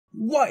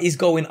What is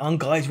going on,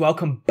 guys?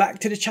 Welcome back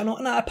to the channel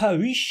and I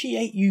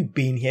appreciate you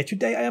being here.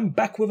 Today I am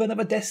back with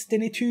another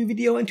Destiny 2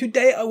 video, and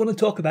today I want to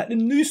talk about the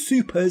new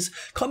supers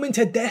coming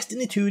to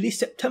Destiny 2 this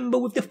September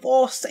with the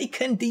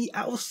Forsaken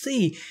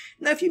DLC.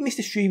 Now if you missed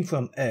the stream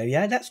from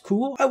earlier, that's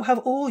cool. I will have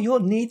all your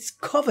needs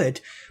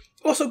covered.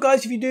 Also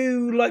guys, if you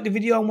do like the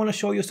video and want to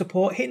show your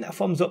support, hitting that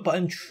thumbs up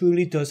button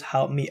truly does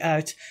help me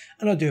out,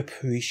 and I do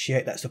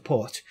appreciate that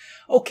support.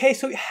 Okay,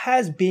 so it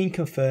has been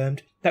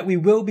confirmed that we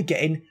will be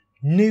getting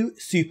new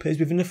supers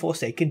within the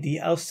Forsaken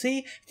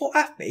DLC for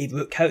our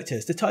favourite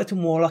characters, the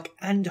Titan, Warlock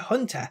and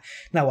Hunter.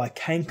 Now I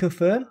can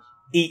confirm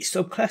each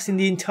subclass in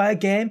the entire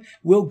game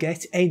will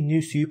get a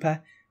new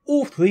super,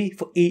 all 3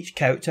 for each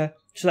character.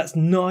 So that's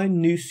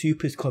 9 new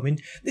supers coming.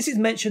 This is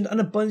mentioned on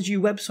a Bungie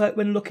website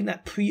when looking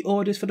at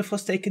pre-orders for the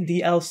Forsaken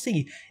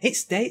DLC. It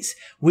states,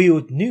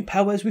 wield new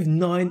powers with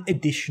 9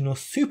 additional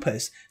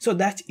supers. So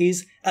that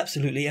is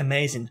absolutely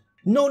amazing.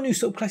 No new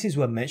subclasses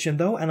were mentioned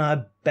though, and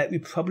I bet we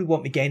probably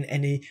won't be getting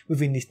any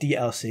within this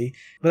DLC,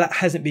 but that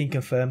hasn't been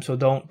confirmed, so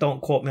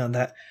don't quote me on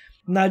that.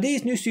 Now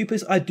these new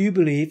supers, I do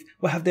believe,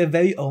 will have their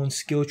very own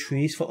skill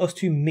trees for us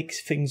to mix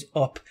things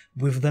up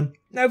with them.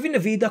 Now within the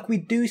VDOC we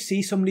do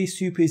see some of these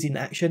supers in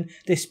action.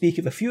 They speak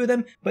of a few of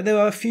them, but there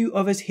are a few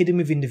others hidden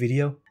within the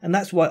video, and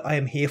that's why I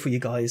am here for you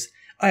guys.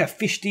 I have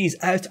fished these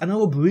out and I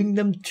will bring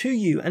them to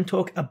you and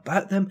talk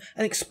about them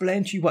and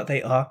explain to you what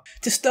they are.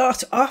 To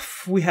start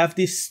off, we have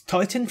this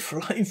Titan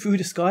flying through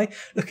the sky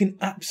looking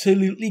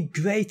absolutely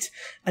great,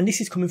 and this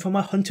is coming from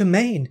our Hunter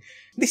main.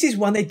 This is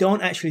one they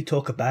don't actually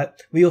talk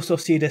about. We also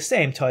see the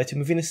same Titan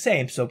within the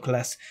same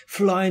subclass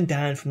flying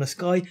down from the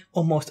sky,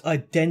 almost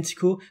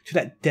identical to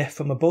that Death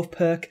from Above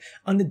perk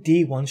on the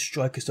D1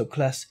 Striker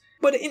subclass.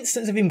 But the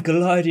instance of him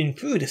gliding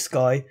through the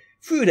sky,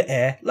 through the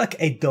air, like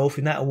a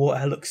dolphin out of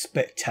water, looks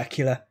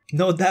spectacular.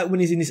 Note that when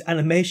he's in this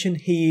animation,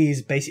 he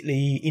is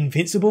basically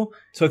invincible.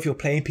 So if you're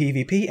playing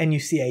PvP and you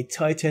see a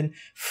Titan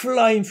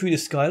flying through the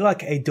sky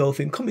like a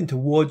dolphin coming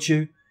towards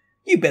you,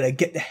 you better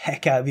get the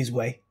heck out of his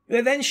way.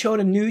 They then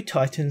showed a new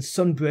Titan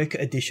Sunbreaker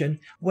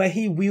edition where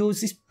he wields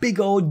this big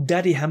old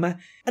daddy hammer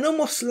and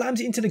almost slams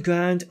it into the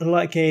ground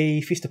like a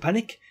Fist of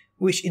Panic,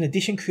 which in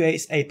addition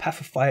creates a path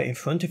of fire in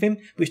front of him,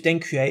 which then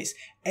creates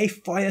a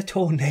fire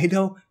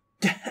tornado.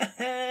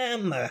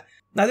 Damn!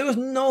 Now there was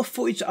no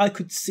footage that I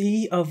could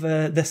see of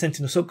the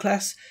Sentinel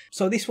subclass,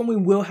 so this one we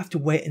will have to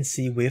wait and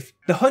see with.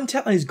 The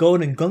Hunter on his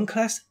Golden Gun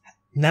class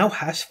now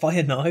has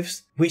fire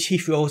knives, which he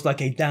throws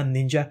like a damn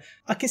ninja.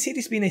 I can see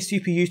this being a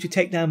super used to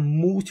take down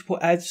multiple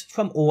adds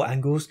from all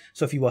angles,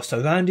 so if you are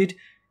surrounded,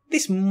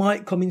 this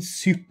might come in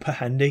super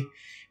handy.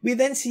 We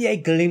then see a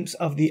glimpse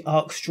of the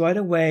Arc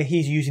Strider where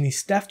he's using his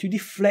staff to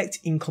deflect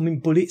incoming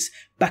bullets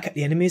back at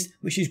the enemies,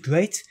 which is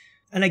great.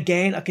 And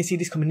again, I can see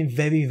this coming in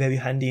very, very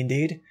handy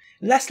indeed.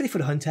 Lastly, for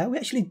the Hunter, we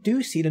actually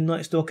do see the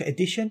Night Stalker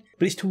edition,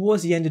 but it's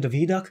towards the end of the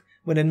VDOC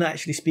when they're not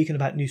actually speaking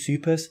about new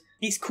supers.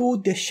 It's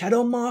called the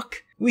Shadowmark.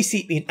 We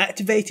see it being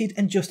activated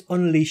and just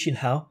unleashing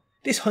hell.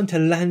 This Hunter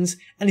lands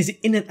and is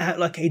in and out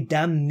like a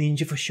damn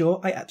ninja for sure.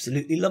 I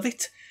absolutely love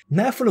it.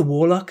 Now for the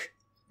Warlock.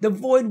 The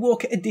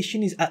Voidwalker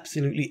edition is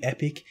absolutely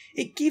epic.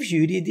 It gives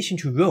you the addition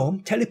to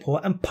roam,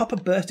 teleport and pop a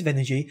burst of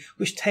energy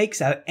which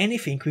takes out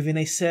anything within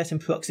a certain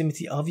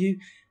proximity of you.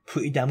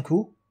 Pretty damn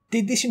cool. The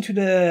addition to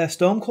the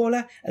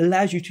Stormcaller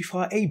allows you to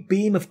fire a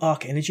beam of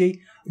arc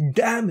energy.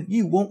 Damn,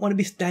 you won't want to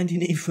be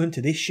standing in front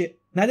of this shit.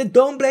 Now the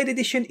Dawnblade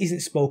edition isn't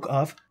spoke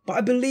of, but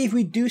I believe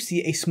we do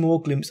see a small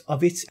glimpse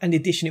of it and the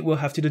addition it will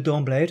have to the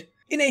Dawnblade.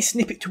 In a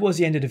snippet towards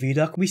the end of the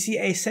VDOC, we see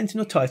a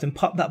Sentinel Titan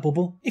pop that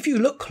bubble. If you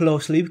look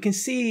closely, we can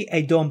see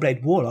a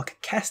Dawnblade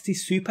Warlock cast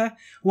his super.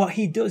 What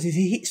he does is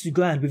he hits the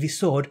ground with his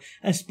sword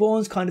and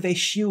spawns kind of a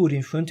shield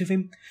in front of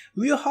him.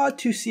 Real hard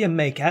to see and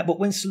make out, but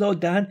when slowed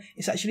down,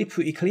 it's actually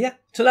pretty clear.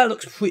 So that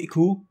looks pretty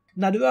cool.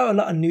 Now there are a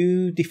lot of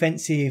new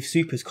defensive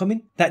supers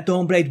coming. That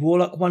Dawnblade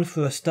Warlock one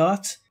for a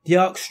start. The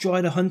Arc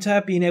Strider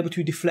Hunter being able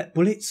to deflect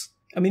bullets.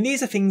 I mean,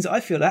 these are things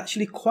I feel are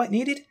actually quite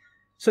needed.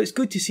 So it's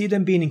good to see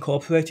them being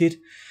incorporated.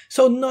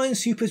 So 9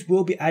 supers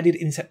will be added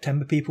in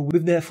September, people,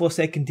 with their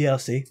Forsaken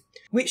DLC.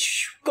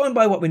 Which, going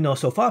by what we know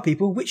so far,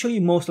 people, which are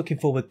you most looking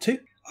forward to?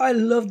 I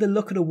love the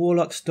look of the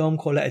Warlock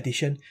Stormcaller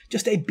edition.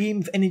 Just a beam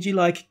of energy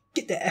like,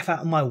 get the F out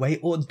of my way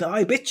or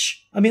die, bitch.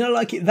 I mean, I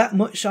like it that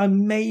much, I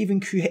may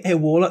even create a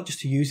Warlock just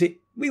to use it.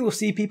 We will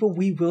see, people,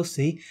 we will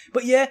see.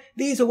 But yeah,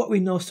 these are what we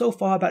know so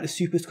far about the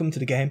supers coming to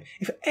the game.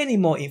 If any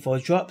more info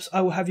drops,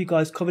 I will have you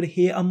guys covered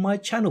here on my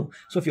channel.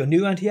 So if you're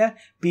new around here,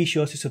 be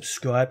sure to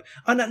subscribe.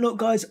 On that note,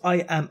 guys, I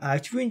am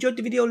out. If you enjoyed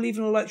the video,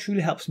 leaving a like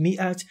truly helps me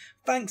out.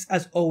 Thanks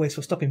as always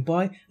for stopping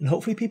by, and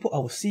hopefully, people, I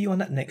will see you on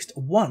that next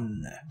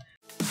one.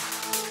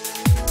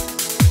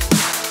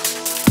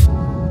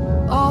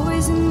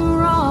 Always in the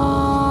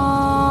wrong.